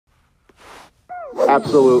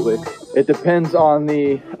Absolutely. It depends on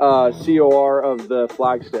the COR of the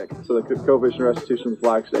flag stick, so the coefficient of restitution of the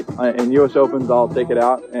flag stick. In U.S. Opens, I'll take it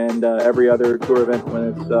out, and every other tour event, when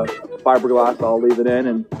it's fiberglass, I'll leave it in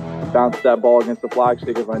and bounce that ball against the flag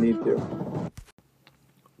stick if I need to.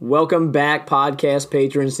 Welcome back, podcast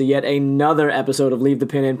patrons, to yet another episode of Leave the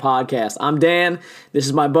Pin In podcast. I'm Dan. This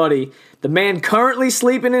is my buddy, the man currently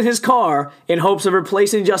sleeping in his car in hopes of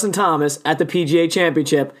replacing Justin Thomas at the PGA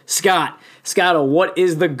Championship, Scott. Scotto, what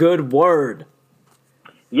is the good word?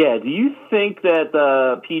 Yeah, do you think that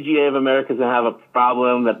the PGA of America is going to have a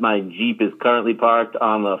problem that my Jeep is currently parked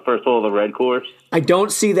on the first hole of the red course? I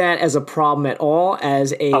don't see that as a problem at all.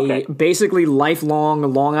 As a basically lifelong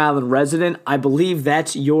Long Island resident, I believe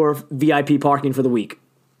that's your VIP parking for the week.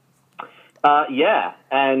 Yeah,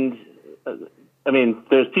 and I mean,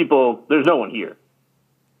 there's no one here.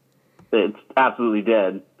 It's absolutely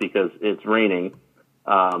dead because it's raining.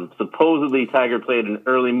 Supposedly Tiger played an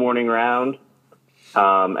early morning round.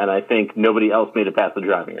 And I think nobody else made it past the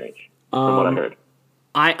driving range, from what I heard.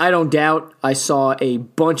 I don't doubt. I saw a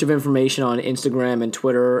bunch of information on Instagram and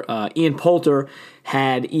Twitter. Ian Poulter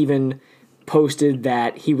had even posted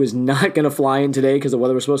that he was not going to fly in today because the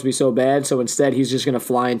weather was supposed to be so bad, so instead he's just going to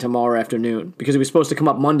fly in tomorrow afternoon because he was supposed to come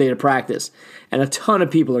up Monday to practice, and a ton of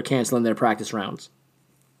people are canceling their practice rounds.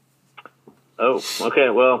 Oh, okay.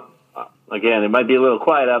 Well, again, it might be a little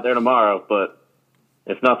quiet out there tomorrow, but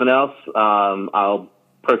if nothing else, I'll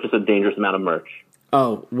purchase a dangerous amount of merch.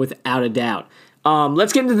 Oh, without a doubt.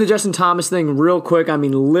 Let's get into the Justin Thomas thing real quick. I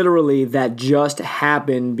mean, literally, that just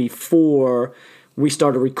happened before we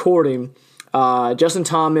started recording. Justin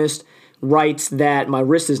Thomas writes that my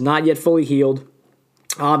wrist is not yet fully healed.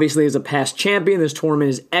 Obviously, as a past champion, this tournament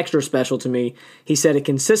is extra special to me. He said it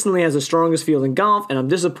consistently has the strongest field in golf, and I'm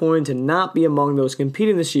disappointed to not be among those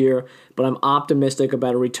competing this year, but I'm optimistic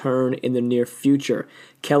about a return in the near future.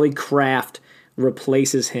 Kelly Craft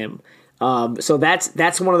replaces him. So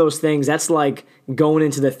that's one of those things. That's like going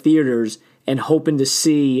into the theaters and hoping to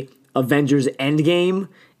see Avengers Endgame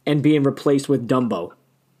and being replaced with Dumbo.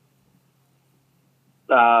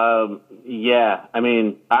 Yeah, I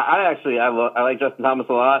mean, I like Justin Thomas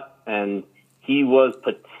a lot, and he was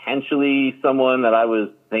potentially someone that I was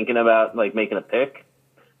thinking about, like, making a pick.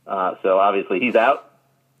 So obviously he's out,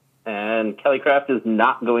 and Kelly Craft is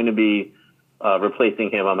not going to be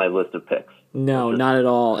replacing him on my list of picks. No, not at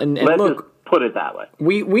all. And let's look, just put it that way.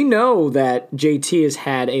 We know that JT has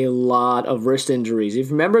had a lot of wrist injuries. If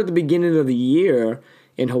you remember at the beginning of the year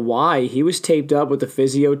in Hawaii, he was taped up with the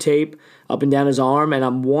physio tape up and down his arm, and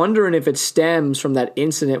I'm wondering if it stems from that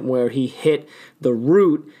incident where he hit the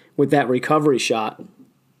root with that recovery shot.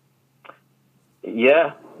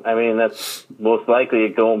 Yeah, I mean, that's most likely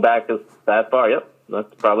going back that far. Yep,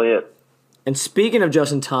 that's probably it. And speaking of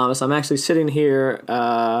Justin Thomas, I'm actually sitting here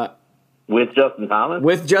with Justin Thomas?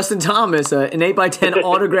 With Justin Thomas, an 8x10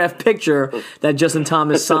 autograph picture that Justin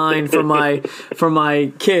Thomas signed for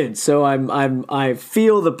my kids. So I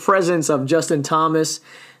feel the presence of Justin Thomas.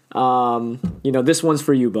 This one's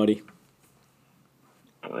for you, buddy.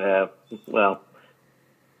 Yeah, well,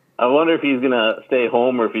 I wonder if he's going to stay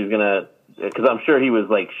home or if he's going to, because I'm sure he was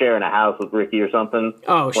like sharing a house with Ricky or something.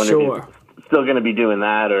 Oh, sure. If he's still going to be doing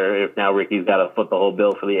that, or if now Ricky's got to foot the whole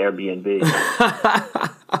bill for the Airbnb.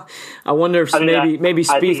 I wonder if maybe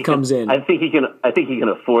Spieth comes in. I think he can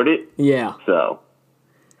afford it. Yeah. So,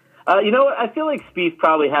 you know what? I feel like Spieth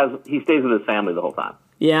probably he stays with his family the whole time.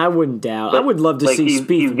 Yeah, I wouldn't doubt. I would love to see Spieth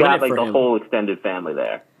he's win got it for him. He's got the whole extended family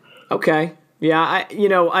there. Okay. Yeah,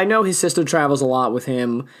 I know his sister travels a lot with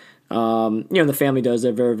him. The family does.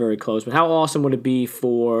 They're very, very close. But how awesome would it be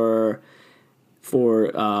for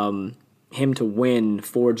him to win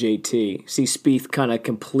for JT? See Spieth kind of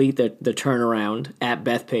complete the turnaround at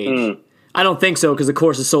Bethpage. I don't think so because the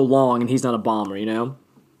course is so long and he's not a bomber, you know?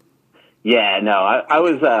 Yeah, no. I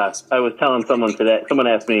was telling someone today. Someone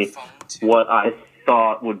asked me what I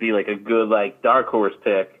thought would be like a good like dark horse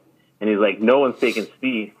pick, and he's like, "No one's taking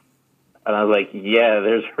Spieth," and I was like, "Yeah,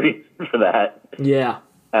 there's a reason for that." Yeah.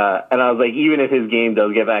 And I was like, even if his game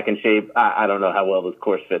does get back in shape, I don't know how well this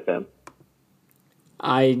course fits him.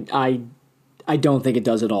 I don't think it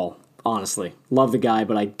does at all, honestly. Love the guy,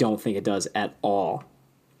 but I don't think it does at all.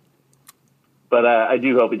 But I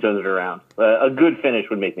do hope he turns it around. A good finish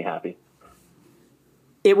would make me happy.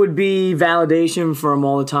 It would be validation from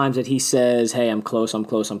all the times that he says, hey, I'm close, I'm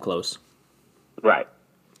close, I'm close. Right.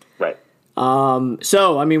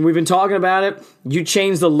 So, I mean, we've been talking about it. You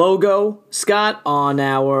changed the logo, Scott, on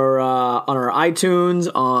our iTunes,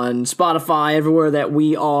 on Spotify, everywhere that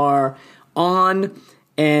we are on.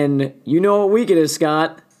 And you know what week it is,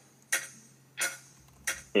 Scott.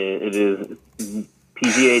 It is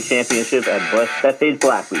PGA Championship at Bethpage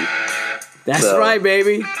Blackleaf. That's right,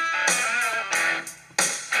 baby.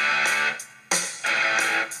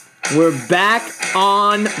 We're back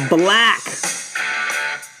on black.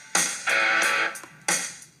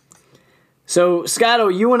 So, Scotto,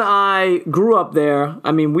 you and I grew up there.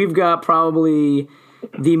 I mean, we've got probably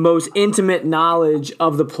the most intimate knowledge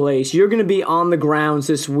of the place. You're going to be on the grounds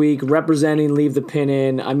this week representing Leave the Pin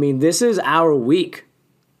In. I mean, this is our week.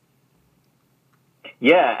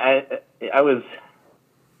 Yeah, I was.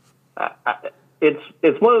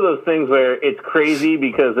 It's one of those things where it's crazy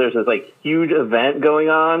because there's this like huge event going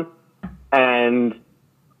on, and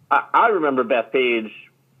I remember Bethpage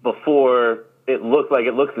before it looked like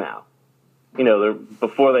it looks now. You know,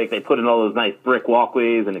 before they put in all those nice brick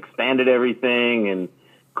walkways and expanded everything and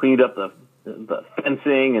cleaned up the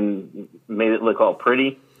fencing and made it look all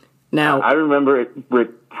pretty. Now I remember it with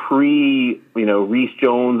Reese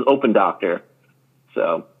Jones Open Doctor.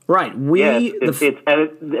 So right, and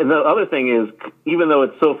the other thing is, even though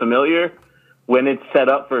it's so familiar, when it's set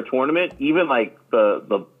up for a tournament, even like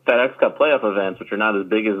the FedEx Cup playoff events, which are not as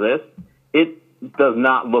big as this, it does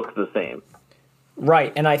not look the same.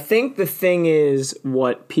 Right, and I think the thing is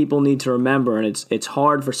what people need to remember, and it's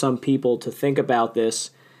hard for some people to think about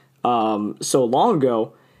this so long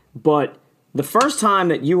ago, but the first time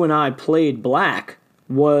that you and I played black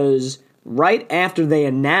was right after they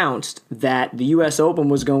announced that the U.S. Open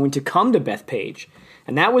was going to come to Bethpage,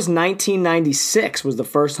 and that was 1996 was the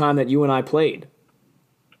first time that you and I played.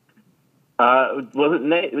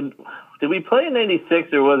 Did we play in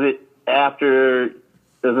 96, or was it after...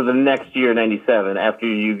 Was it the next year, 97, after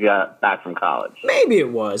you got back from college? Maybe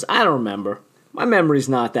it was. I don't remember. My memory's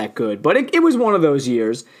not that good. But it was one of those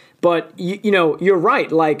years. But, you're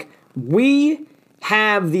right. Like, we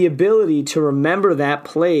have the ability to remember that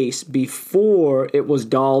place before it was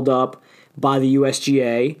dolled up by the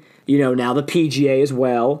USGA. Now the PGA as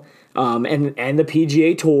well. And the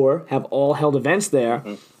PGA Tour have all held events there.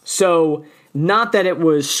 Mm-hmm. So, not that it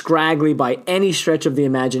was scraggly by any stretch of the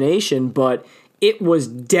imagination, but... it was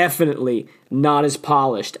definitely not as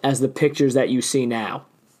polished as the pictures that you see now.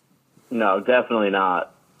 No, definitely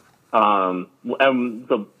not.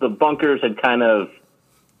 The bunkers had kind of,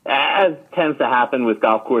 as tends to happen with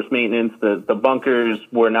golf course maintenance, the bunkers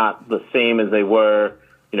were not the same as they were,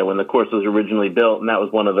 when the course was originally built, and that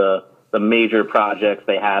was one of the major projects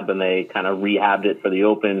they had when they kind of rehabbed it for the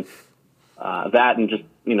Open. That and just,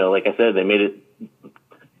 like I said, they made it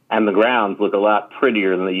and the grounds look a lot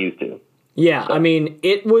prettier than they used to. Yeah, I mean,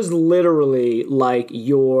 it was literally like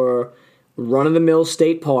your run-of-the-mill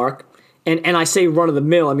state park. And I say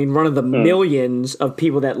run-of-the-mill, I mean run-of-the-millions of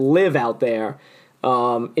people that live out there.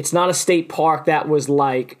 It's not a state park that was,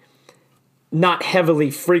 like, not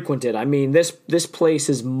heavily frequented. I mean, this place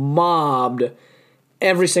is mobbed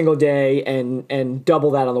every single day and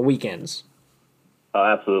double that on the weekends. Oh,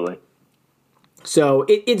 absolutely. So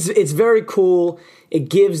it's very cool. It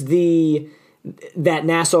gives that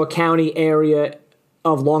Nassau County area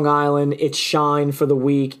of Long Island its shine for the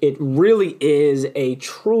week. It really is a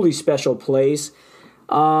truly special place.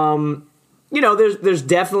 There's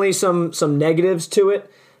definitely some negatives to it.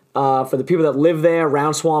 For the people that live there,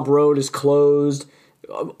 Round Swamp Road is closed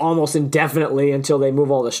almost indefinitely until they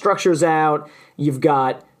move all the structures out. You've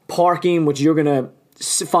got parking, which you're going to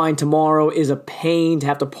find tomorrow is a pain to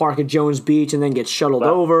have to park at Jones Beach and then get shuttled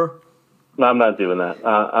over. I'm not doing that.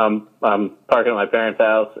 I'm parking at my parents'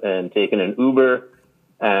 house and taking an Uber,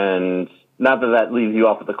 and not that leaves you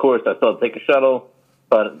off at the course. I still have to take a shuttle,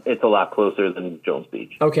 but it's a lot closer than Jones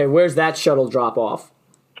Beach. Okay, where's that shuttle drop off?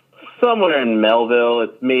 Somewhere in Melville.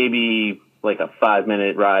 It's maybe like a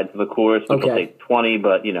 5-minute ride to the course, which will take 20,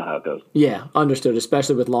 but you know how it goes. Yeah, understood,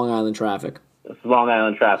 especially with Long Island traffic. It's Long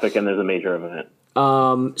Island traffic, and there's a major event.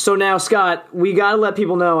 So now, Scott, we got to let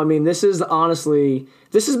people know, I mean, this has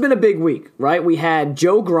been a big week, right? We had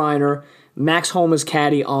Joe Greiner, Max Homa's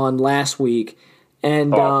caddy, on last week.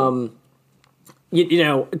 And, awesome.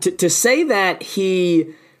 To say that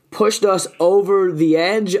he pushed us over the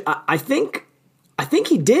edge, I think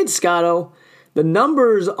he did, Scotto. The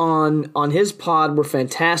numbers on his pod were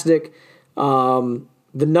fantastic.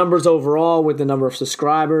 The numbers overall with the number of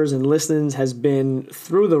subscribers and listens has been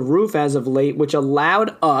through the roof as of late, which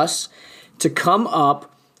allowed us to come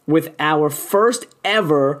up with our first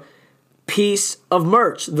ever piece of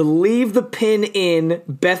merch, the Leave the Pin In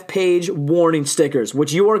Bethpage warning stickers,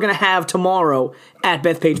 which you are going to have tomorrow at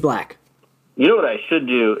Bethpage Black. You know what I should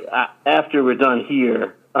do? After we're done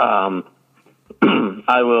here, I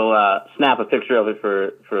will snap a picture of it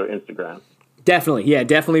for Instagram. Definitely, yeah,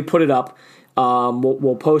 definitely put it up.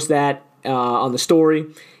 We'll post that on the story.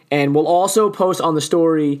 And we'll also post on the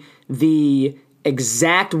story the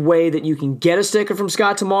exact way that you can get a sticker from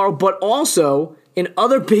Scott tomorrow, but also, in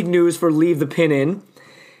other big news for Leave the Pin In,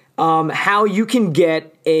 how you can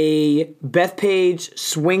get a Bethpage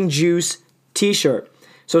Swing Juice t-shirt.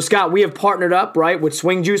 So, Scott, we have partnered up, right, with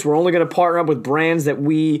Swing Juice. We're only going to partner up with brands that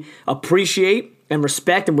we appreciate and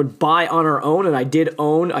respect and would buy on our own. And I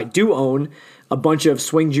do own a bunch of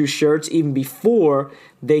Swing Juice shirts even before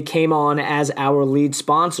they came on as our lead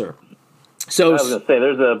sponsor. So I was going to say,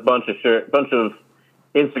 there's a bunch of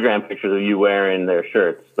Instagram pictures of you wearing their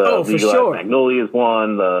shirts. The for sure. Magnolias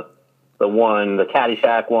one, the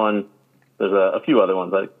Caddyshack one. There's a few other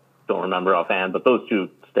ones I don't remember offhand, but those two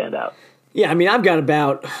stand out. Yeah, I mean, I've got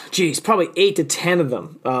about, probably 8 to 10 of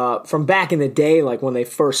them from back in the day, like when they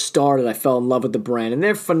first started. I fell in love with the brand, and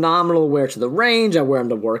they're phenomenal to wear to the range. I wear them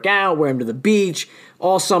to work out, wear them to the beach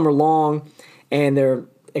all summer long, and they're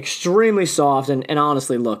extremely soft. And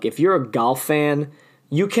honestly, look, if you're a golf fan,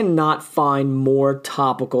 you cannot find more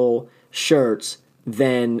topical shirts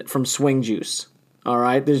than from Swing Juice. All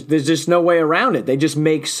right? There's just no way around it. They just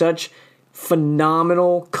make such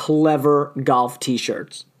phenomenal, clever golf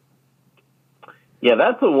t-shirts. Yeah,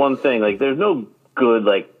 that's the one thing. Like, there's no good,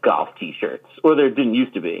 like, golf T-shirts. Or there didn't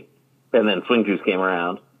used to be. And then Swing Juice came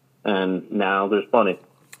around. And now there's plenty.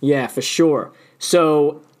 Yeah, for sure.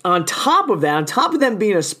 So, on top of them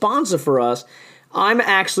being a sponsor for us, I'm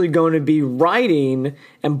actually going to be writing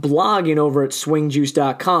and blogging over at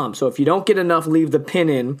swingjuice.com. So, if you don't get enough Leave the Pin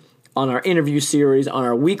In on our interview series, on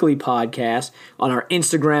our weekly podcast, on our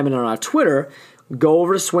Instagram, and on our Twitter, go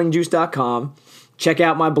over to swingjuice.com. Check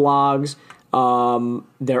out my blogs.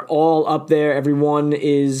 They're all up there. Everyone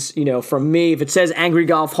is, from me. If it says Angry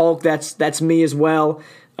Golf Hulk, that's me as well.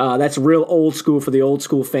 That's real old school for the old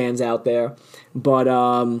school fans out there. But,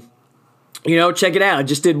 check it out. I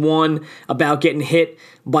just did one about getting hit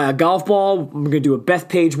by a golf ball. I'm going to do a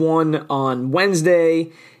Bethpage one on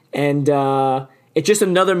Wednesday. And, it's just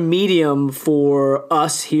another medium for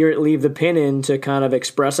us here at Leave the Pin In to kind of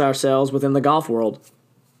express ourselves within the golf world.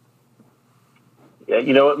 Yeah,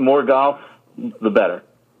 you know what? More golf, the better.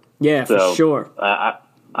 Yeah, so, for sure.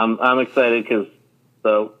 I'm excited because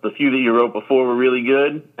the few that you wrote before were really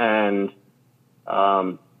good, and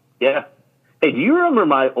yeah. Hey, do you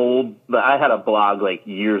remember I had a blog like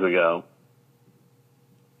years ago.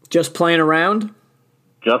 Just playing around?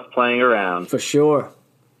 Just playing around. For sure.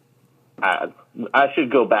 I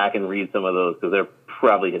should go back and read some of those because they're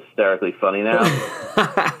probably hysterically funny now.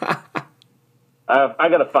 I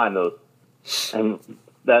got to find those, and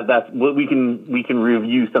that's what we can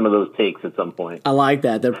review some of those takes at some point. I like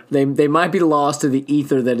that. They might be lost to the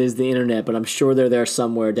ether that is the internet, but I'm sure they're there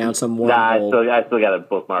somewhere down some wormhole. Nah, I still got it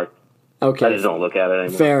bookmarked. Okay, I just don't look at it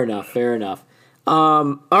anymore. Fair enough.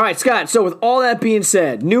 All right, Scott. So with all that being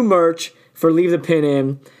said, new merch for Leave the Pin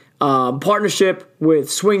In, partnership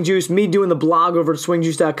with Swing Juice, me doing the blog over at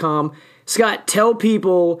swingjuice.com. Scott, tell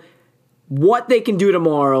people what they can do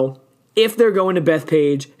tomorrow if they're going to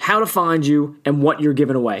Bethpage, how to find you, and what you're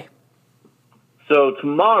giving away. So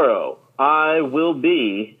tomorrow I will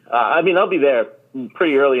be, I'll be there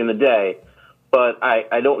pretty early in the day, but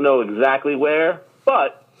I don't know exactly where.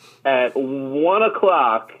 But at 1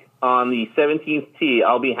 o'clock on the 17th tee,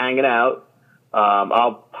 I'll be hanging out.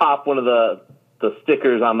 I'll pop one of the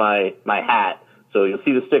stickers on my hat. So you'll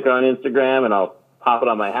see the sticker on Instagram, and I'll pop it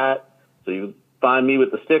on my hat. So you find me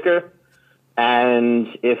with the sticker. And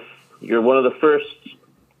if you're one of the first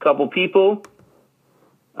couple people,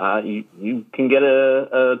 you can get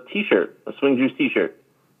a T-shirt, a Swing Juice T-shirt.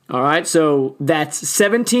 All right, so that's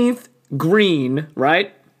 17th green,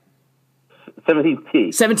 right? 17th tee.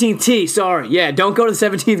 17th tee, sorry. Yeah, don't go to the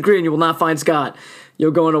 17th green. You will not find Scott.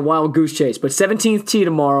 You'll go on a wild goose chase. But 17th tee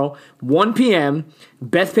tomorrow, 1 p.m.,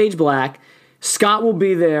 Bethpage Black. Scott will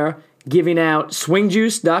be there giving out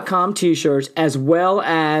swingjuice.com T-shirts as well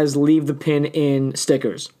as Leave the Pin In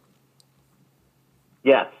stickers.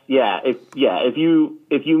 Yes, yeah. If you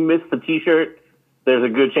miss the T-shirt, there's a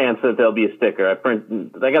good chance that there'll be a sticker. I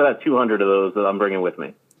got about 200 of those that I'm bringing with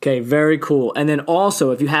me. Okay, very cool. And then also,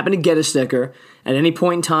 if you happen to get a sticker at any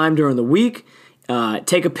point in time during the week,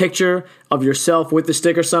 take a picture of yourself with the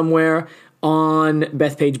sticker somewhere on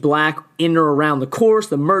Bethpage Black, in or around the course,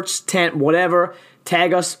 the merch tent, whatever.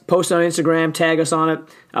 Tag us, post on Instagram, tag us on it.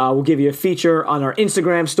 We'll give you a feature on our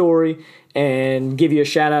Instagram story and give you a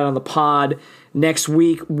shout out on the pod next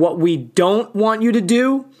week. What we don't want you to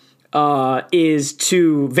do is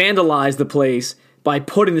to vandalize the place by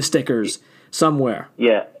putting the stickers somewhere.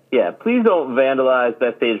 Yeah. Please don't vandalize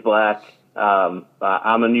Bethpage Black. I'm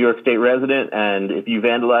a New York State resident, and if you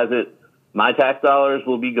vandalize it, my tax dollars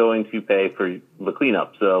will be going to pay for the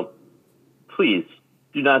cleanup. So please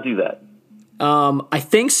do not do that. I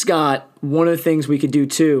think, Scott, one of the things we could do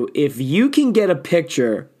too, if you can get a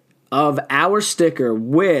picture of our sticker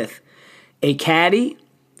with a caddy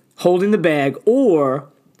holding the bag or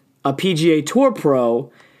a PGA Tour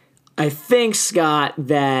pro, I think, Scott,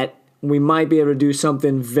 that we might be able to do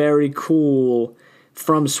something very cool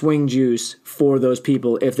from Swing Juice for those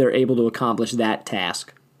people if they're able to accomplish that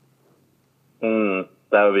task. That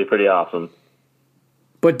would be pretty awesome.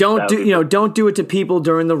 But don't do it to people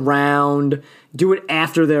during the round. Do it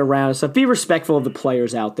after their round. So be respectful of the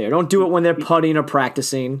players out there. Don't do it when they're putting or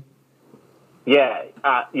practicing. Yeah,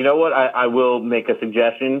 you know what? I will make a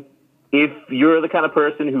suggestion. If you're the kind of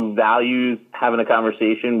person who values having a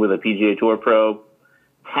conversation with a PGA Tour pro,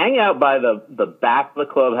 hang out by the back of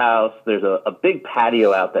the clubhouse. There's a big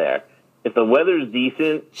patio out there. If the weather's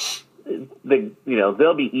decent,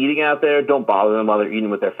 they'll be eating out there. Don't bother them while they're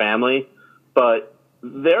eating with their family. But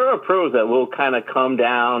there are pros that will kind of come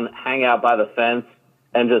down, hang out by the fence,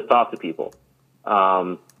 and just talk to people.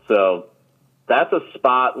 So that's a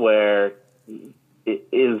spot where it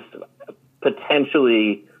is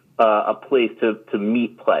potentially a place to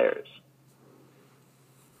meet players.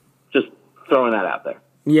 Just throwing that out there.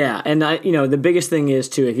 Yeah, and the biggest thing is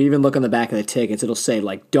too, if you even look on the back of the tickets, it'll say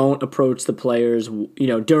don't approach the players,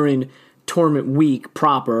 during tournament week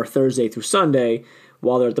proper, Thursday through Sunday,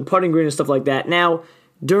 while they're at the putting green and stuff like that. Now,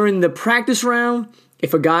 during the practice round,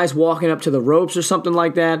 if a guy's walking up to the ropes or something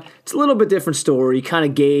like that, it's a little bit different story. You kind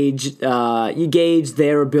of gauge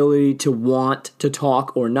their ability to want to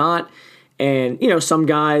talk or not. And, some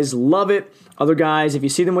guys love it. Other guys, if you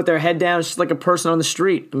see them with their head down, it's just like a person on the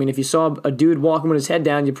street. I mean, if you saw a dude walking with his head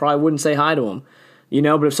down, you probably wouldn't say hi to him.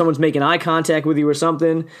 But if someone's making eye contact with you or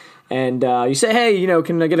something, and you say, hey,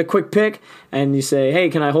 can I get a quick pic? And you say, hey,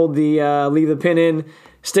 can I hold the leave the pin in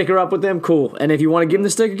sticker up with them? Cool. And if you want to give them the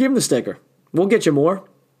sticker, give them the sticker. We'll get you more.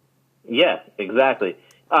 Yeah, exactly.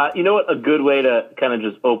 You know what? A good way to kind of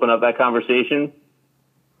just open up that conversation,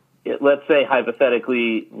 let's say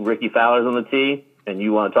hypothetically Ricky Fowler's on the tee and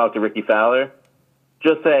you want to talk to Ricky Fowler,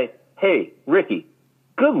 just say, hey, Ricky,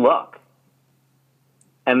 good luck.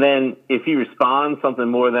 And then if he responds something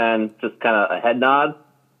more than just kind of a head nod,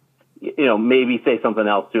 maybe say something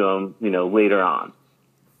else to him, later on.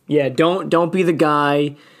 Yeah, don't be the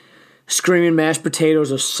guy screaming mashed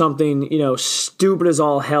potatoes or something, stupid as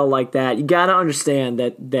all hell like that. You got to understand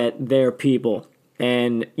that they're people.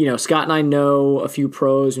 And, Scott and I know a few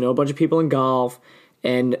pros, a bunch of people in golf,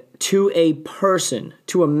 and to a person,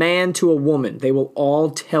 to a man, to a woman, they will all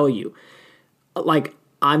tell you,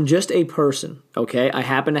 I'm just a person, okay? I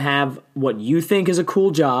happen to have what you think is a cool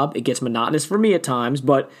job. It gets monotonous for me at times,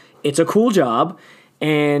 but it's a cool job.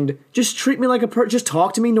 And just treat me like just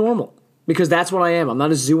talk to me normal. Because that's what I am. I'm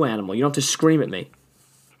not a zoo animal. You don't have to scream at me.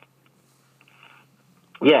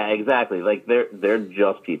 Yeah, exactly. They're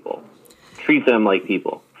just people. Treat them like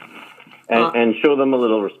people. And show them a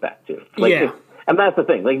little respect, too. And that's the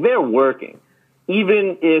thing. They're working.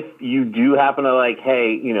 Even if you do happen to,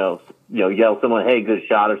 hey, yell someone, hey, good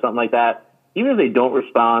shot or something like that, even if they don't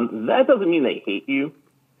respond, that doesn't mean they hate you.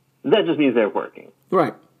 That just means they're working.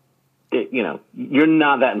 Right. You're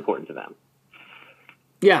not that important to them.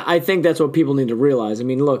 Yeah, I think that's what people need to realize. I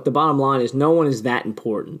mean, look, the bottom line is no one is that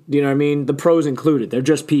important. You know what I mean? The pros included. They're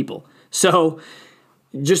just people. So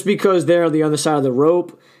just because they're on the other side of the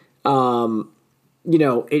rope,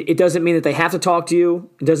 it doesn't mean that they have to talk to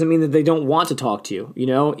you. It doesn't mean that they don't want to talk to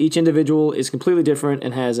you. Each individual is completely different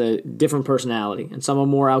and has a different personality. And some are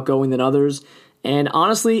more outgoing than others. And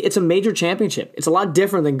honestly, it's a major championship. It's a lot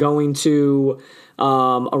different than going to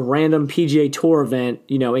a random PGA Tour event,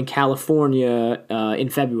 in California in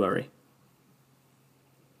February.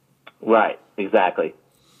 Right. Exactly.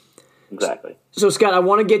 So, Scott, I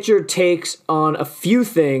want to get your takes on a few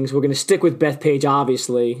things. We're going to stick with Bethpage,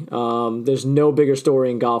 obviously. There's no bigger story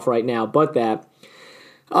in golf right now but that.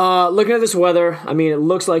 Looking at this weather, I mean, it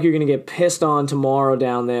looks like you're going to get pissed on tomorrow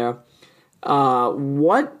down there.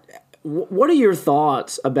 What are your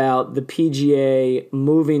thoughts about the PGA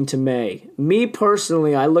moving to May? Me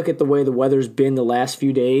personally, I look at the way the weather's been the last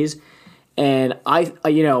few days, and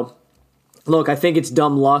look, I think it's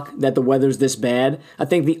dumb luck that the weather's this bad. I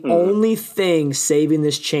think the only thing saving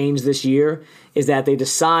this change this year is that they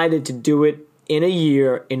decided to do it in a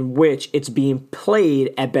year in which it's being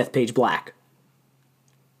played at Bethpage Black.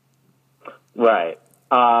 Right.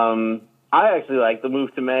 I actually like the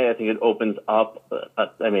move to May. I think it opens up,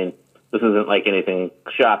 this isn't like anything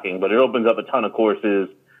shocking, but it opens up a ton of courses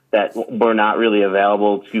that were not really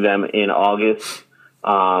available to them in August.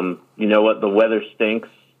 You know what? The weather stinks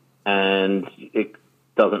and it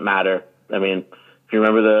doesn't matter. I mean, if you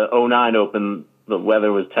remember the '09 Open, the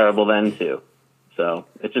weather was terrible then too. So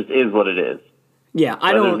it just is what it is. Yeah,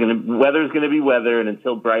 Weather's going to be weather, and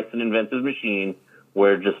until Bryson invents his machine,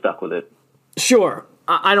 we're just stuck with it. Sure.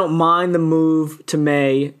 I don't mind the move to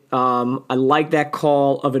May. I like that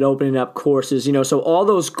call of it opening up courses. So all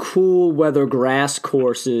those cool weather grass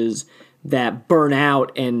courses that burn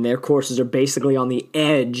out and their courses are basically on the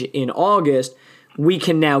edge in August, we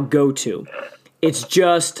can now go to. It's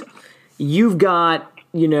just you've got,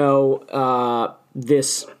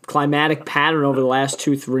 this climatic pattern over the last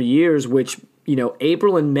 2-3 years, which,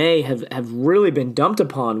 April and May have really been dumped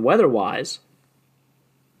upon weather-wise.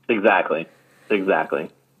 Exactly.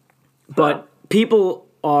 But people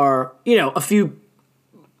are, a few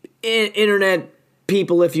internet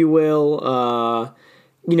people, if you will,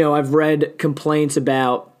 I've read complaints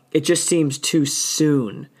about it just seems too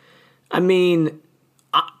soon. I mean,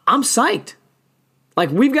 I'm psyched.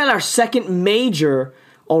 Like, we've got our second major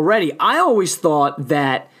already. I always thought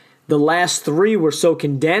that the last 3 were so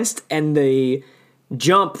condensed, and the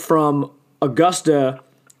jump from Augusta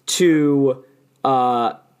to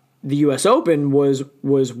the U.S. Open was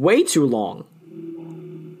way too long.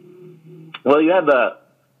 Well, you had the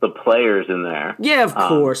players in there. Yeah, of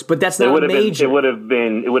course, but that's not a major. It would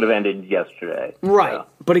have ended yesterday. Right, so.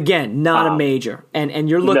 But again, not a major. And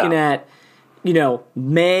you're looking at,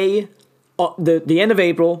 May, the end of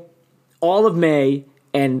April, all of May,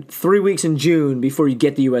 and 3 weeks in June before you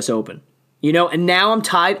get the U.S. Open. And now I'm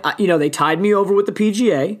tied. They tied me over with the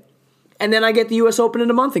PGA, and then I get the U.S. Open in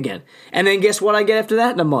a month again. And then guess what I get after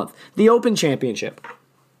that in a month? The Open Championship.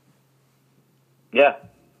 Yeah.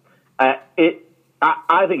 I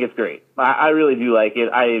think it's great. I really do like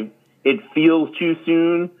it. It feels too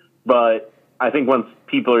soon, but I think once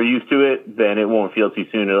people are used to it, then it won't feel too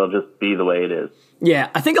soon. It'll just be the way it is. Yeah,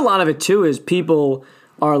 I think a lot of it, too, is people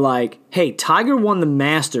are like, hey, Tiger won the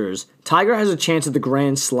Masters. Tiger has a chance at the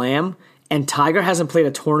Grand Slam, and Tiger hasn't played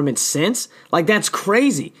a tournament since? Like, that's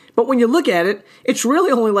crazy. But when you look at it, it's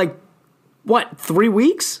really only 3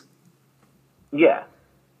 weeks? Yeah.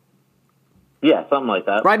 Yeah, something like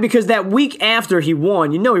that. Right, because that week after he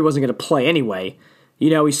won, he wasn't going to play anyway.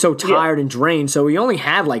 He's so tired and drained, so he only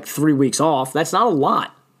had 3 weeks off. That's not a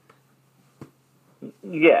lot.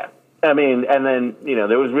 Yeah. I mean, and then,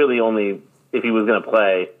 there was really only, if he was going to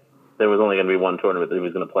play, there was only going to be one tournament that he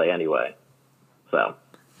was going to play anyway. So.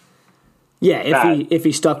 Yeah, if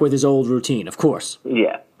he stuck with his old routine, of course.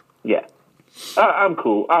 Yeah. I'm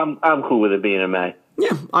cool. I'm cool with it being in May.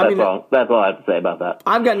 Yeah, that's all I have to say about that.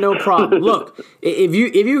 I've got no problem. Look, if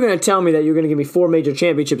you're going to tell me that you're going to give me 4 major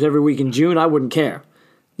championships every week in June, I wouldn't care.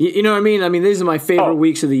 You know what I mean? I mean, these are my favorite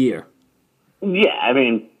weeks of the year. Yeah, I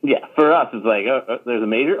mean, for us, it's like, there's a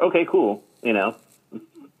major? Okay, cool,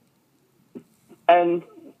 And,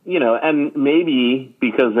 and maybe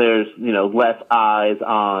because there's, less eyes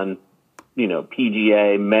on,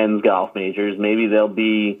 PGA men's golf majors, maybe there'll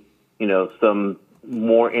be, some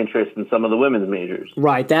more interest in some of the women's majors.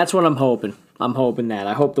 Right, that's what I'm hoping. I'm hoping that.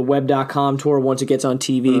 I hope the Web.com tour, once it gets on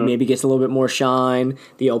TV, maybe gets a little bit more shine.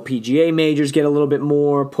 The LPGA majors get a little bit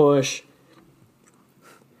more push.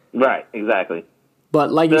 Right, exactly.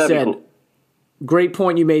 But like you said, cool. Great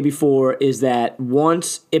point you made before is that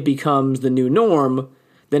once it becomes the new norm,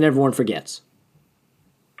 then everyone forgets.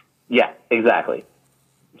 Yeah, exactly.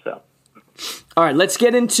 So, all right, let's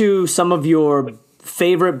get into some of your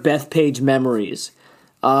favorite Bethpage memories.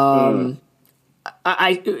 I'm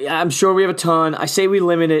sure we have a ton. I say we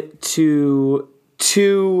limit it to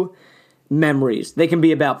 2 memories. They can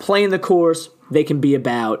be about playing the course. They can be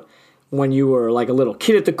about when you were a little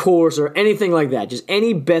kid at the course or anything like that. Just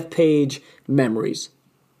any Bethpage memories.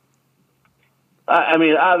 I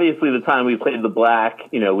mean, obviously the time we played the Black,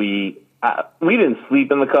 we didn't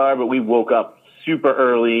sleep in the car, but we woke up super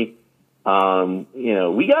early.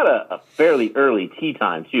 We got a fairly early tee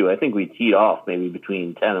time too. I think we teed off maybe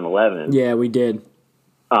between 10 and 11. Yeah, we did.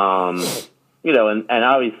 And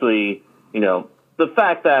obviously, the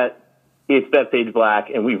fact that it's Bethpage Black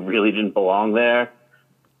and we really didn't belong there,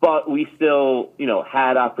 but we still,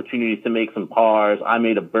 had opportunities to make some pars. I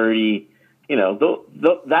made a birdie,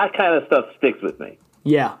 that kind of stuff sticks with me.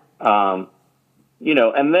 Yeah. And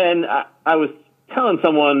then I was telling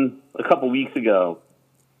someone a couple weeks ago,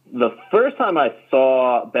 the first time I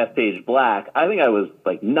saw Bethpage Black, I think I was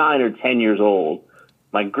 9 or 10 years old.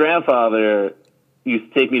 My grandfather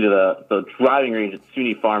used to take me to the driving range at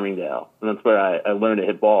SUNY Farmingdale, and that's where I learned to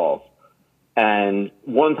hit balls. And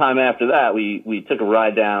one time after that, we took a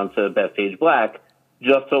ride down to Bethpage Black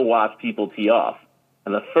just to watch people tee off.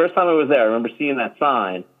 And the first time I was there, I remember seeing that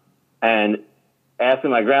sign, and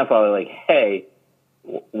asking my grandfather, like, hey,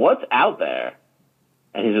 what's out there?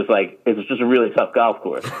 And he's just like, it's just a really tough golf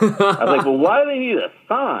course. I was like, well, why do they need a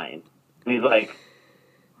sign? And he's like,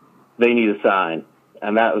 they need a sign.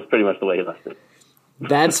 And that was pretty much the way he left it.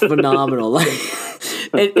 That's phenomenal. Like,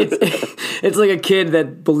 it's like a kid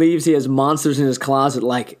that believes he has monsters in his closet.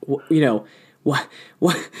 Like,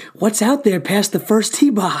 what's out there past the first tee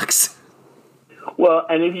box? Well,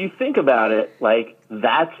 and if you think about it, like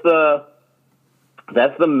that's the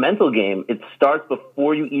mental game. It starts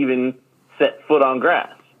before you even set foot on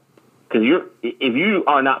grass. Because if you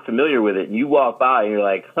are not familiar with it, you walk by and you're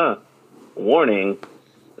like, warning,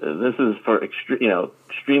 this is for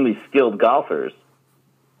extremely skilled golfers.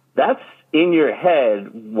 That's in your head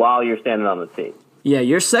while you're standing on the tee. Yeah,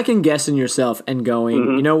 you're second guessing yourself and going,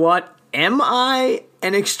 you know what? Am I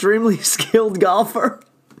an extremely skilled golfer?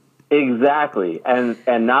 Exactly. And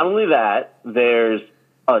not only that, there's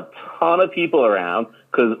a ton of people around,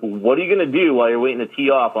 because what are you going to do while you're waiting to tee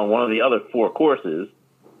off on one of the other 4 courses?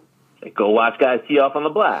 Like, go watch guys tee off on the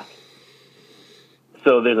black.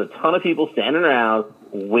 So there's a ton of people standing around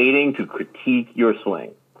waiting to critique your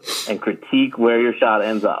swing and critique where your shot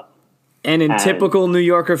ends up. And in typical New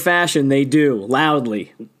Yorker fashion, they do,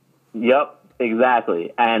 loudly. Yep,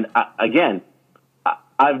 exactly. And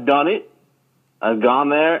I've done it. I've gone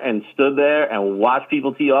there and stood there and watched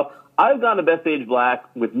people tee off. I've gone to Bethpage Black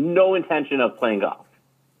with no intention of playing golf.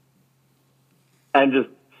 And just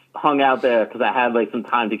hung out there because I had like some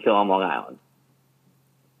time to kill on Long Island.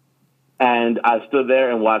 And I stood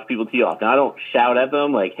there and watched people tee off. Now, I don't shout at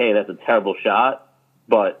them like, hey, that's a terrible shot.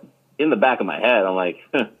 But in the back of my head, I'm like,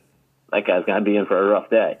 that guy's going to be in for a rough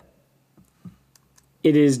day.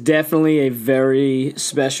 It is definitely a very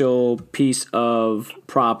special piece of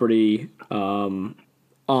property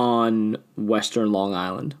on Western Long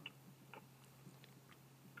Island.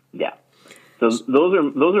 Yeah. So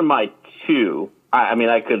those are my 2. I mean,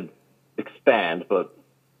 I could expand, but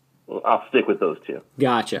I'll stick with those 2.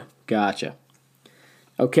 Gotcha.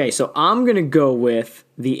 Okay, so I'm going to go with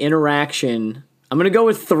the interaction. I'm going to go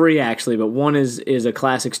with 3, actually, but one is a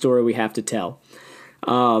classic story we have to tell.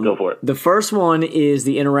 Go for it. The first one is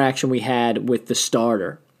the interaction we had with the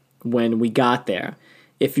starter when we got there.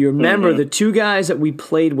 If you remember, the 2 guys that we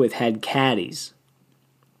played with had caddies.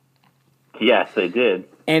 Yes, they did.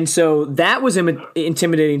 And so that was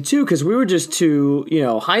intimidating, too, because we were just 2,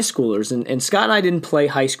 high schoolers. And Scott and I didn't play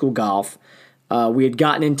high school golf. We had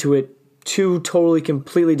gotten into it 2 totally,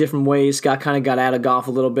 completely different ways. Scott kind of got out of golf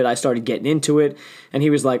a little bit. I started getting into it. And he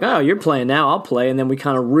was like, oh, you're playing now, I'll play. And then we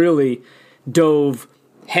kind of really dove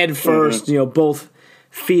head first, both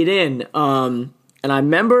feet in. And I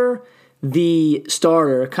remember the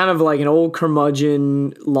starter, kind of like an old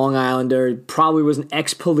curmudgeon Long Islander, probably was an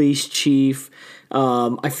ex-police chief.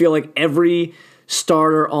 I feel like every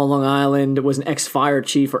starter on Long Island was an ex-fire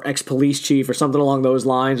chief or ex-police chief or something along those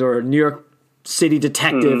lines, or a New York City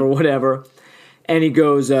detective or whatever. And he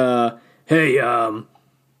goes, hey,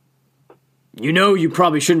 you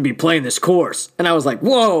probably shouldn't be playing this course. And I was like,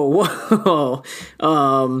 whoa.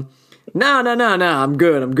 No, I'm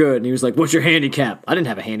good. And he was like, what's your handicap? I didn't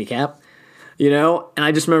have a handicap, and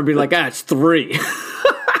I just remember being like, it's 3.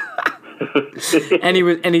 and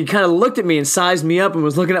he kind of looked at me and sized me up and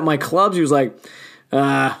was looking at my clubs. He was like,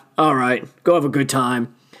 all right, go have a good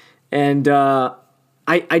time. And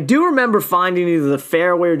I do remember finding either the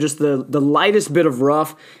fairway or just the lightest bit of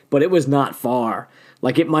rough, but it was not far.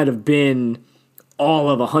 Like, it might have been all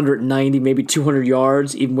of 190, maybe 200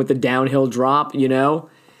 yards, even with the downhill drop,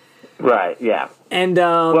 Right, yeah. And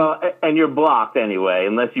and you're blocked anyway,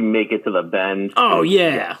 unless you make it to the bend. Oh,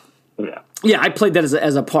 yeah. Yeah, I played that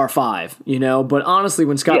as a par 5, But honestly,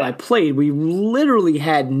 when Scott and I played, we literally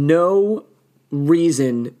had no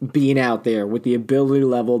reason being out there with the ability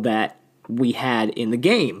level that we had in the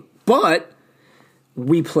game. But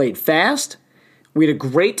we played fast, we had a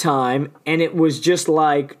great time, and it was just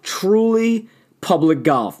like truly public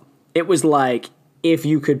golf. It was like, if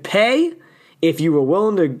you could pay, if you were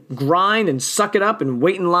willing to grind and suck it up and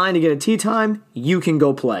wait in line to get a tee time, you can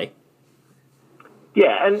go play.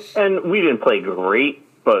 Yeah, and we didn't play great,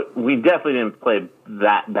 but we definitely didn't play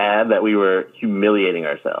that bad that we were humiliating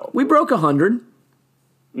ourselves. We broke 100.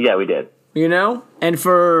 Yeah, we did. And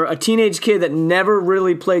for a teenage kid that never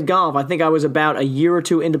really played golf, I think I was about a year or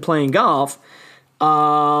 2 into playing golf,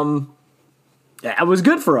 that was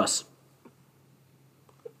good for us.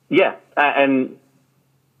 Yeah, and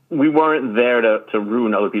we weren't there to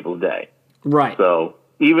ruin other people's day. Right. So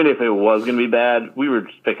even if it was going to be bad, we were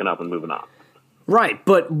just picking up and moving on. Right,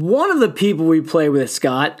 but one of the people we play with,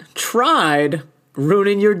 Scott, tried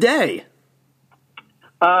ruining your day.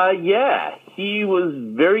 Yeah, he was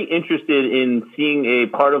very interested in seeing a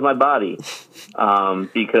part of my body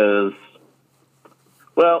because,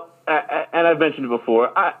 well, and I've mentioned it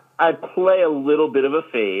before, I play a little bit of a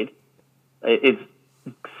fade. It's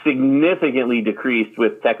significantly decreased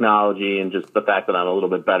with technology and just the fact that I'm a little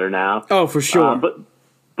bit better now. Oh, for sure.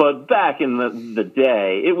 But back in the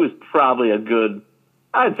day, it was probably a good,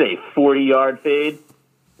 I'd say, 40-yard fade.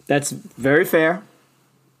 That's very fair.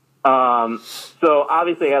 So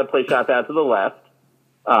obviously I got to play shots out to the left,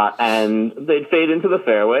 and they'd fade into the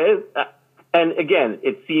fairway. And again,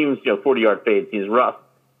 it seems, 40-yard fade seems rough.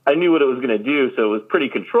 I knew what it was going to do, so it was pretty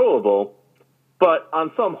controllable. But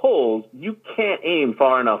on some holes, you can't aim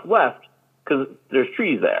far enough left because there's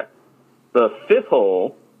trees there. The fifth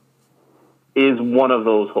hole is one of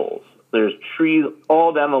those holes. There's trees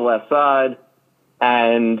all down the left side,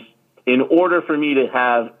 and in order for me to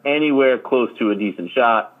have anywhere close to a decent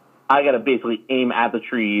shot, I got to basically aim at the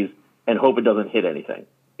trees and hope it doesn't hit anything.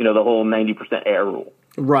 The whole 90% air rule.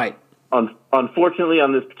 Right. Unfortunately,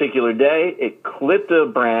 on this particular day, it clipped a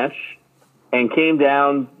branch and came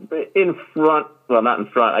down in front, well, not in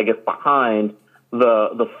front, I guess behind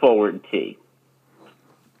the forward tee.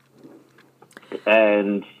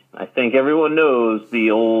 And I think everyone knows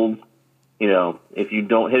the old, if you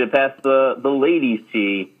don't hit it past the ladies'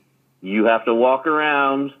 tee, you have to walk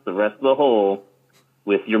around the rest of the hole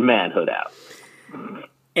with your manhood out.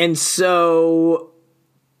 And so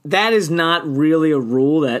that is not really a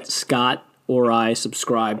rule that Scott or I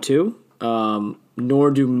subscribe to,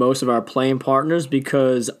 nor do most of our playing partners,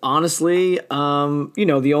 because honestly,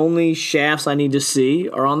 the only shafts I need to see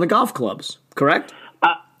are on the golf clubs, correct?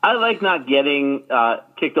 I like not getting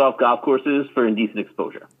kicked off golf courses for indecent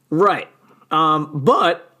exposure. Right.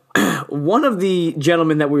 But one of the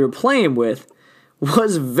gentlemen that we were playing with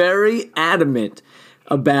was very adamant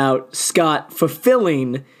about Scott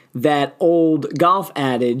fulfilling that old golf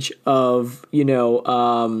adage of,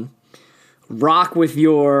 rock with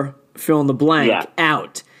your fill in the blank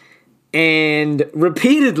out. And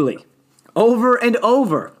repeatedly, over and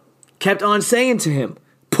over, kept on saying to him,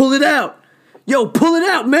 pull it out. Yo, pull it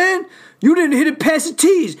out, man. You didn't hit it past the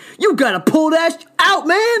tees. You got to pull that out,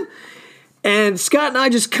 man. And Scott and I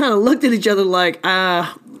just kind of looked at each other like,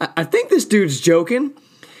 I think this dude's joking.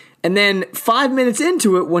 And then 5 minutes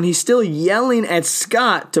into it, when he's still yelling at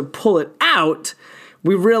Scott to pull it out,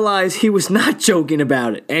 we realized he was not joking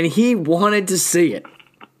about it, and he wanted to see it.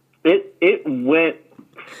 It went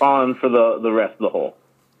on for the rest of the hole.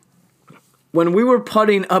 When we were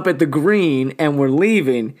putting up at the green and we're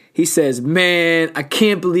leaving, he says, man, I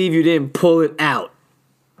can't believe you didn't pull it out.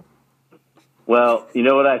 Well, you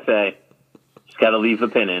know what I say. Just got to leave the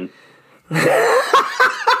pin in.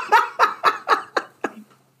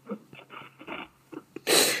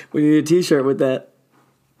 We need a t-shirt with that.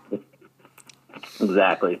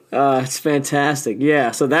 Exactly. It's fantastic.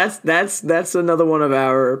 Yeah, so that's another one of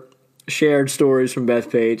our shared stories from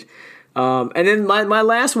Bethpage. And then my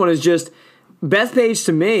last one is just Bethpage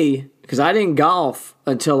to me, because I didn't golf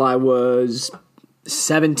until I was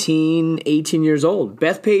 17, 18 years old.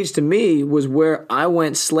 Bethpage to me was where I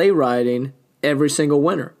went sleigh riding every single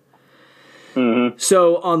winter. Mm-hmm.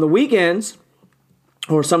 So on the weekends,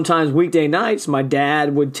 or sometimes weekday nights, my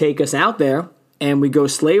dad would take us out there, and we'd go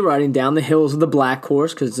sleigh riding down the hills of the Black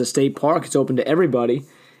Course, because it's a state park, it's open to everybody.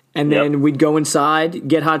 And then we'd go inside,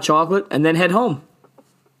 get hot chocolate, and then head home.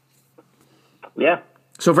 Yeah.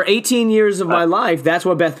 So for 18 years of my life, that's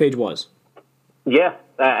what Bethpage was. Yeah.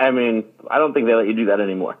 I mean, I don't think they let you do that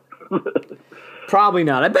anymore. Probably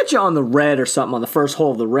not. I bet you on the red or something, on the first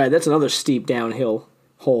hole of the red. That's another steep downhill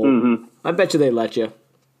hole. Mm-hmm. I bet you they let you.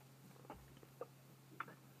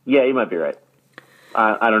 Yeah, you might be right.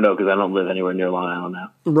 I don't know, because I don't live anywhere near Long Island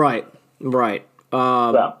now. Right.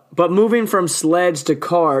 But moving from sleds to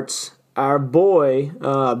carts, our boy,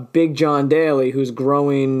 Big John Daly, who's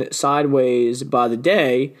growing sideways by the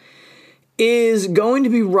day, is going to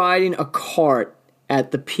be riding a cart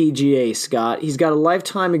at the PGA, Scott. He's got a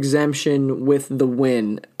lifetime exemption with the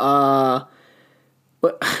Wynn. What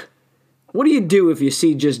do you do if you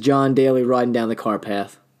see just John Daly riding down the cart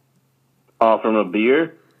path? Offer him a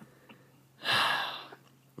beer?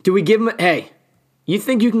 Do we give him hey, you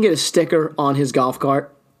think you can get a sticker on his golf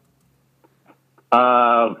cart?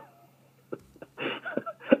 I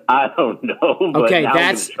don't know, but okay, now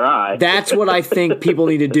I'm gonna try. That's what I think people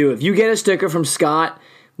need to do. If you get a sticker from Scott,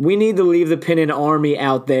 we need to leave the Pin In Army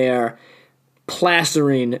out there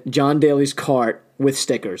plastering John Daly's cart with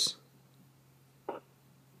stickers.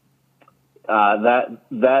 That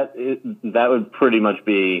would pretty much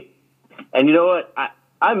be, and you know what?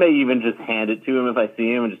 I may even just hand it to him if I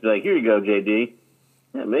see him and just be like, here you go, JD.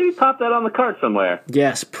 Yeah, maybe pop that on the cart somewhere.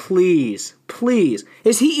 Yes, please. Please.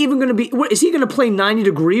 Is he even going to be... Is he going to play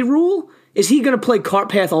 90-degree rule? Is he going to play cart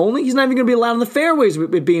path only? He's not even going to be allowed on the fairways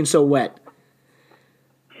with it being so wet.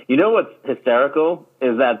 You know what's hysterical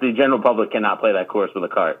is that the general public cannot play that course with a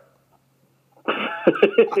cart.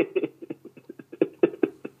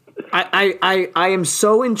 I am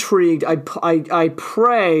so intrigued. I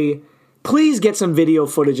pray... Please get some video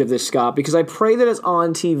footage of this, Scott, because I pray that it's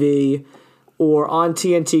on TV or on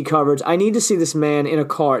TNT coverage. I need to see this man in a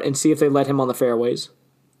cart and see if they let him on the fairways.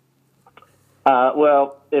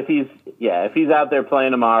 Well, if he's out there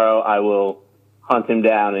playing tomorrow, I will hunt him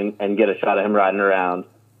down and get a shot of him riding around.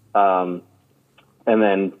 And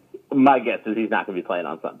then my guess is he's not going to be playing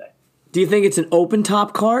on Sunday. Do you think it's an open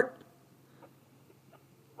top cart?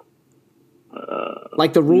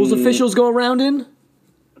 Like the rules officials go around in?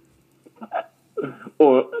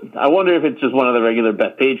 Or I wonder if it's just one of the regular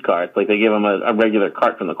Bethpage carts, like they give him a regular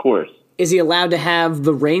cart from the course. Is he allowed to have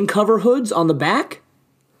the rain cover hoods on the back?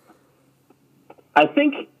 I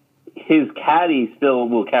think his caddy still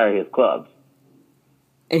will carry his clubs.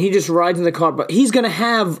 And he just rides in the cart, but he's going to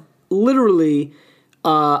have literally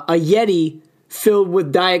a Yeti filled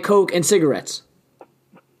with Diet Coke and cigarettes.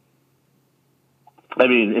 I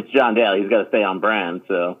mean, it's John Daly. He's got to stay on brand,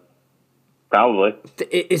 so... Probably.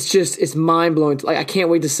 It's mind-blowing. Like, I can't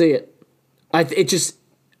wait to see it.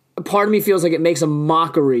 Part of me feels like it makes a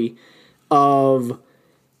mockery of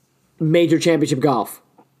major championship golf.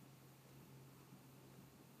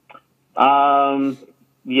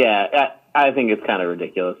 Yeah, I think it's kind of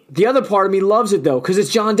ridiculous. The other part of me loves it, though, because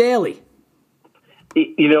it's John Daly.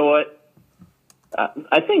 You know what?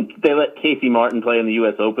 I think they let Casey Martin play in the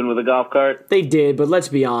U.S. Open with a golf cart. They did, but let's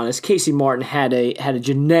be honest. Casey Martin had a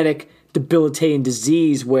genetic debilitating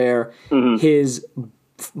disease where his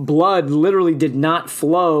blood literally did not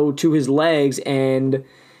flow to his legs, and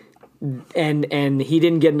he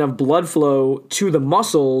didn't get enough blood flow to the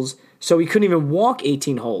muscles, so he couldn't even walk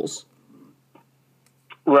 18 holes.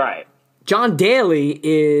 Right. John Daly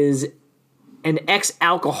is an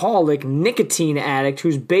ex-alcoholic nicotine addict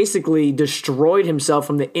who's basically destroyed himself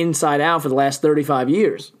from the inside out for the last 35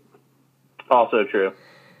 years. Also true.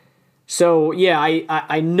 So yeah,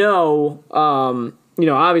 I know,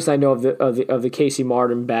 obviously I know of the Casey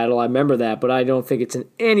Martin battle. I remember that, but I don't think it's in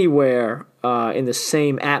anywhere in the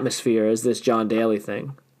same atmosphere as this John Daly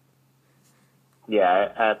thing.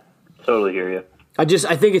 Yeah, I totally hear you. I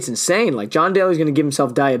think it's insane. Like, John Daly's going to give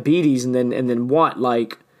himself diabetes, and then what?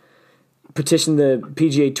 Like, petition the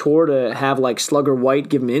PGA Tour to have like Slugger White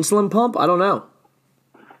give him an insulin pump? I don't know.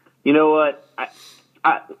 You know what?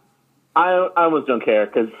 I almost don't care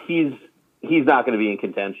because he's not going to be in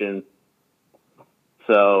contention.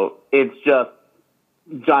 So it's just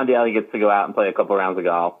John Daly gets to go out and play a couple rounds of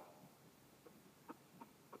golf.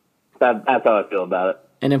 That's how I feel about it.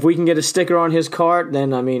 And if we can get a sticker on his cart,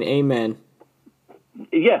 then I mean, amen.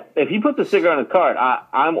 Yeah, if he puts a sticker on his cart,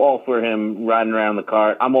 I'm all for him riding around the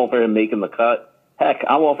cart. I'm all for him making the cut. Heck,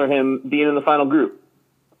 I'm all for him being in the final group.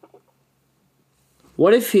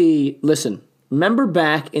 What if listen, remember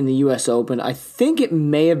back in the U.S. Open, I think it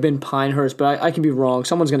may have been Pinehurst, but I can be wrong.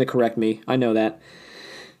 Someone's going to correct me. I know that.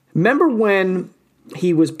 Remember when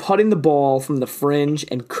he was putting the ball from the fringe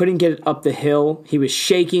and couldn't get it up the hill? He was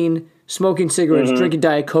shaking, smoking cigarettes, drinking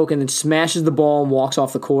Diet Coke, and then smashes the ball and walks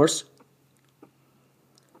off the course?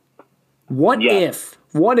 What if,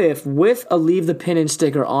 with a leave the pin in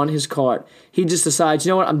sticker on his cart, he just decides,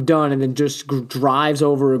 you know what, I'm done, and then just drives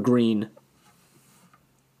over a green?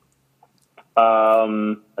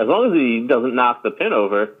 As long as he doesn't knock the pin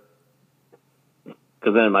over,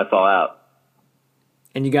 because then it might fall out.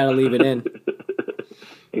 And you got to leave it in.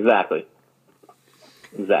 Exactly.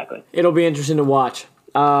 It'll be interesting to watch.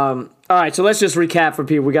 All right, so let's just recap for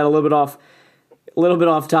people. We got a little bit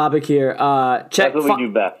off topic here. Check. That's what we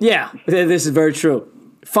do best. Yeah, this is very true.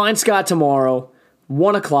 Find Scott tomorrow,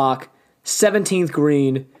 1 o'clock, 17th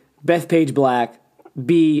green, Bethpage Black.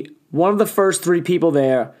 Be one of the first 3 people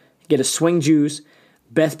there. Get a Swing Juice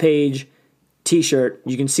Bethpage t-shirt.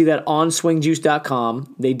 You can see that on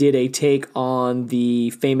swingjuice.com. They did a take on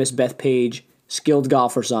the famous Bethpage skilled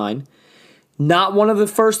golfer sign. Not one of the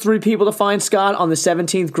first 3 people to find Scott on the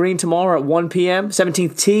 17th green tomorrow at 1 p.m.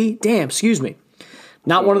 17th tee. Damn, excuse me.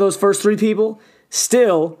 Not one of those first 3 people.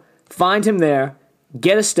 Still, find him there.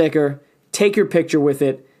 Get a sticker. Take your picture with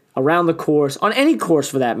it around the course, on any course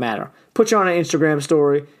for that matter. Put you on an Instagram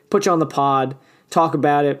story. Put you on the pod. Talk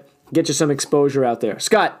about it. Get you some exposure out there.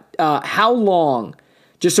 Scott, how long?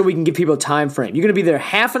 Just so we can give people a time frame. You're going to be there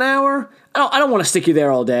half an hour? I don't want to stick you there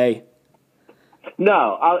all day.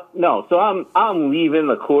 No. So I'm leaving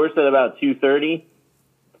the course at about 2:30,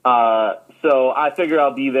 So I figure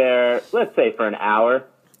I'll be there, let's say, for an hour.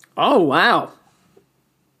 Oh, wow.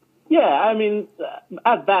 Yeah, I mean,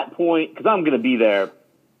 at that point, because I'm going to be there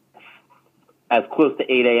as close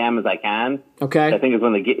to 8 a.m. as I can. Okay. I think is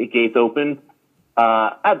when the gates open.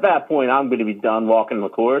 At that point, I'm going to be done walking the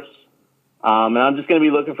course. And I'm just going to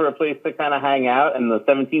be looking for a place to kind of hang out. And the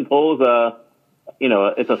 17th hole is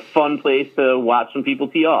it's a fun place to watch some people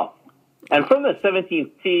tee off. And from the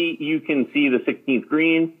 17th tee, you can see the 16th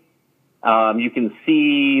green. You can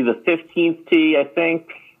see the 15th tee, I think.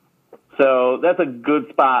 So that's a good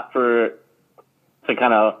spot to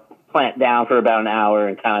kind of plant down for about an hour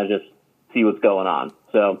and kind of just see what's going on.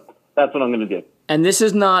 So that's what I'm going to do. And this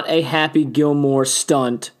is not a Happy Gilmore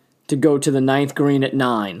stunt to go to the 9th green at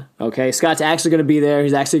 9, okay? Scott's actually going to be there.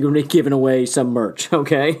 He's actually going to be giving away some merch,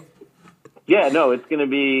 okay? Yeah, no, it's going to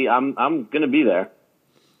be, I'm going to be there.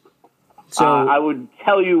 So I would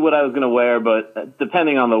tell you what I was going to wear, but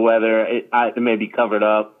depending on the weather, it may be covered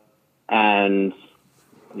up. And,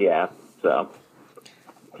 yeah, so.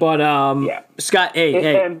 But, yeah. Scott,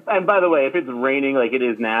 hey. And by the way, if it's raining like it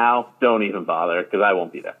is now, don't even bother, because I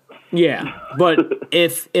won't be there. Yeah, but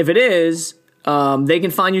if it is, they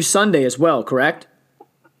can find you Sunday as well, correct?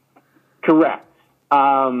 Correct.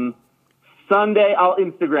 Sunday, I'll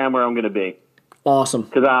Instagram where I'm going to be. Awesome.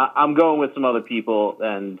 Because I'm going with some other people,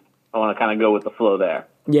 and I want to kind of go with the flow there.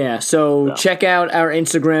 Yeah, so check out our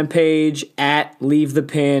Instagram page,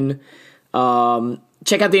 @LeaveThePin.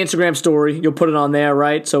 Check out the Instagram story. You'll put it on there,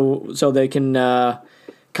 right? So they can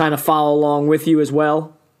kind of follow along with you as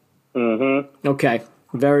well? Mm-hmm. Okay,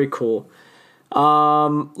 very cool.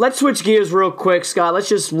 Let's switch gears real quick, Scott. Let's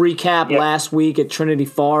just recap last week at Trinity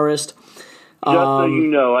Forest. Just so you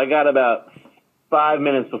know, I got about 5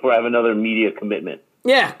 minutes before I have another media commitment.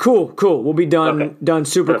 Yeah, cool. We'll be done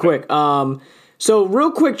super quick. So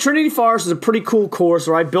real quick, Trinity Forest is a pretty cool course,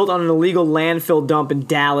 right? Built on an illegal landfill dump in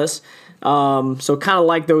Dallas. So kind of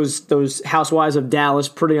like those Housewives of Dallas,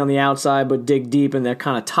 pretty on the outside, but dig deep, and they're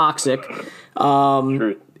kind of toxic.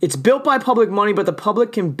 Truth. It's built by public money, but the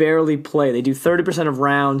public can barely play. They do 30% of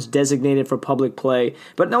rounds designated for public play,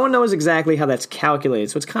 but no one knows exactly how that's calculated,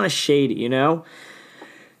 so it's kind of shady, you know?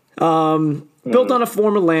 Built on a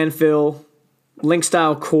former landfill,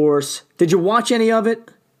 link-style course. Did you watch any of it?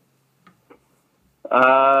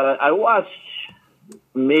 I watched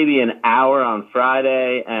maybe an hour on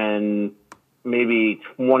Friday and maybe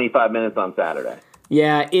 25 minutes on Saturday.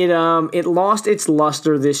 Yeah, it lost its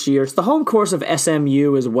luster this year. It's the home course of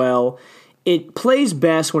SMU as well. It plays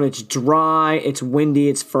best when it's dry, it's windy,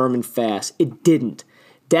 it's firm and fast. It didn't.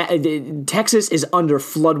 Texas is under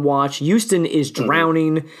flood watch. Houston is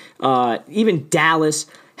drowning. Even Dallas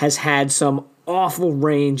has had some awful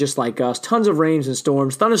rain just like us. Tons of rains and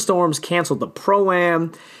storms. Thunderstorms canceled the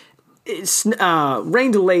Pro-Am.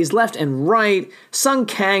 Rain delays left and right. Sung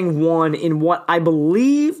Kang won in what I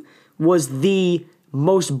believe was the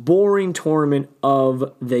most boring tournament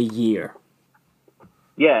of the year.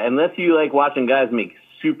 Yeah, unless you like watching guys make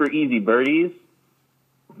super easy birdies,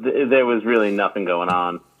 there was really nothing going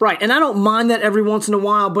on. Right, and I don't mind that every once in a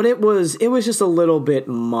while, but it was just a little bit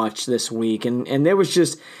much this week, and there was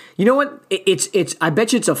just, you know what? It's I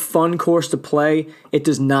bet you it's a fun course to play. It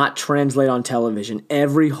does not translate on television.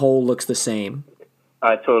 Every hole looks the same.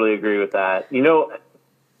 I totally agree with that. You know,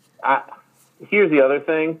 here's the other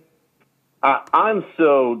thing. I'm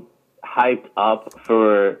so hyped up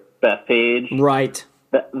for Bethpage. Right.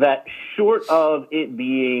 That short of it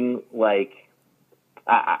being like,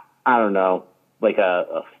 I don't know, like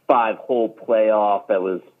a 5-hole playoff that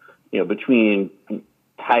was, between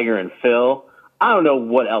Tiger and Phil, I don't know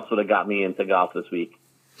what else would have got me into golf this week.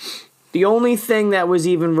 The only thing that was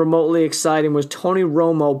even remotely exciting was Tony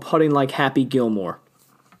Romo putting like Happy Gilmore.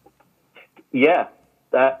 Yeah,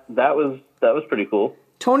 that was pretty cool.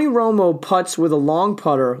 Tony Romo putts with a long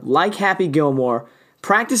putter like Happy Gilmore,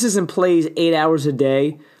 practices and plays 8 hours a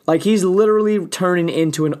day, like he's literally turning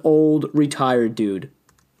into an old retired dude.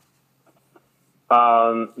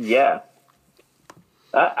 Yeah.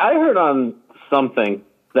 I heard on something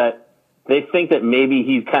that they think that maybe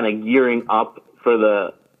he's kind of gearing up for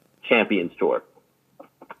the Champions Tour.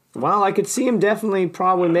 Well, I could see him definitely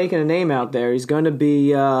probably making a name out there. He's going to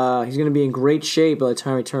be in great shape by the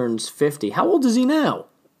time he turns 50. How old is he now?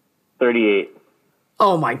 38.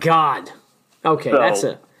 Oh my God. Okay, so, that's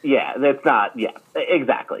it. Yeah, that's not. Yeah,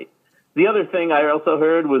 exactly. The other thing I also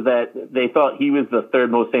heard was that they thought he was the third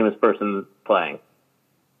most famous person playing.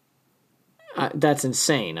 That's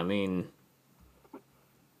insane. I mean,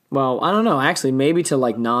 well, I don't know. Actually, maybe to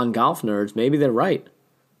like non-golf nerds, maybe they're right.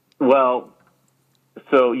 Well,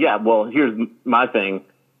 so yeah. Well, here's my thing.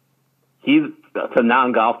 He's to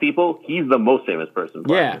non-golf people, he's the most famous person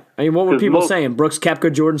playing. Yeah. I mean, what were people saying? Brooks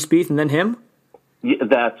Koepka, Jordan Spieth, and then him? Yeah,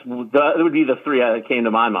 that would be the three that came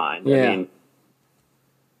to my mind. Yeah. I mean,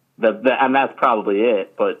 and that's probably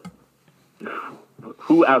it. But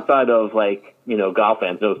who outside of golf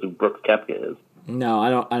fans knows who Brooks Koepka is? No, I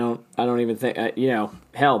don't even think.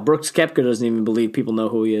 Hell, Brooks Koepka doesn't even believe people know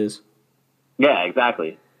who he is. Yeah,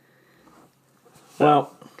 exactly.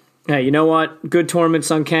 Well, hey, you know what? Good tournament,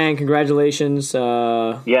 Sung Kang. Congratulations.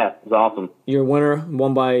 Yeah, it was awesome. You're a winner,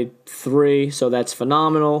 won by 3, so that's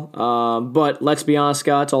phenomenal. But let's be honest,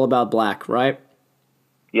 Scott, it's all about black, right?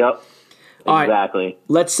 Yep. Exactly.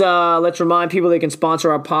 All right. Let's remind people they can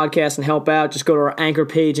sponsor our podcast and help out. Just go to our Anchor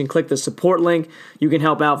page and click the support link. You can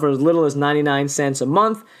help out for as little as 99 cents a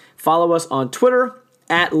month. Follow us on Twitter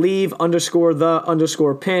at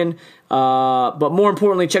leave_the_pin. But more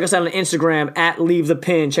importantly, check us out on Instagram at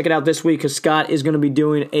leavethepin. Check it out this week because Scott is going to be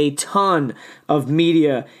doing a ton of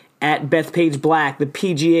media at Bethpage Black, the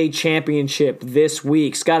PGA Championship this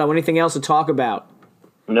week. Scott, anything else to talk about?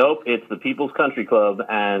 Nope, it's the People's Country Club,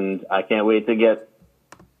 and I can't wait to get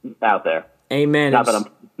out there. Amen. Not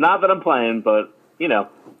that I'm playing, but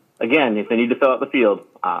again, if they need to fill out the field,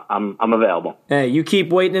 I'm available. Hey, you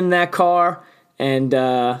keep waiting in that car, and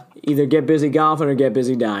either get busy golfing or get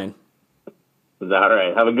busy dying. All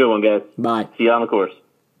right, have a good one, guys. Bye. See you on the course.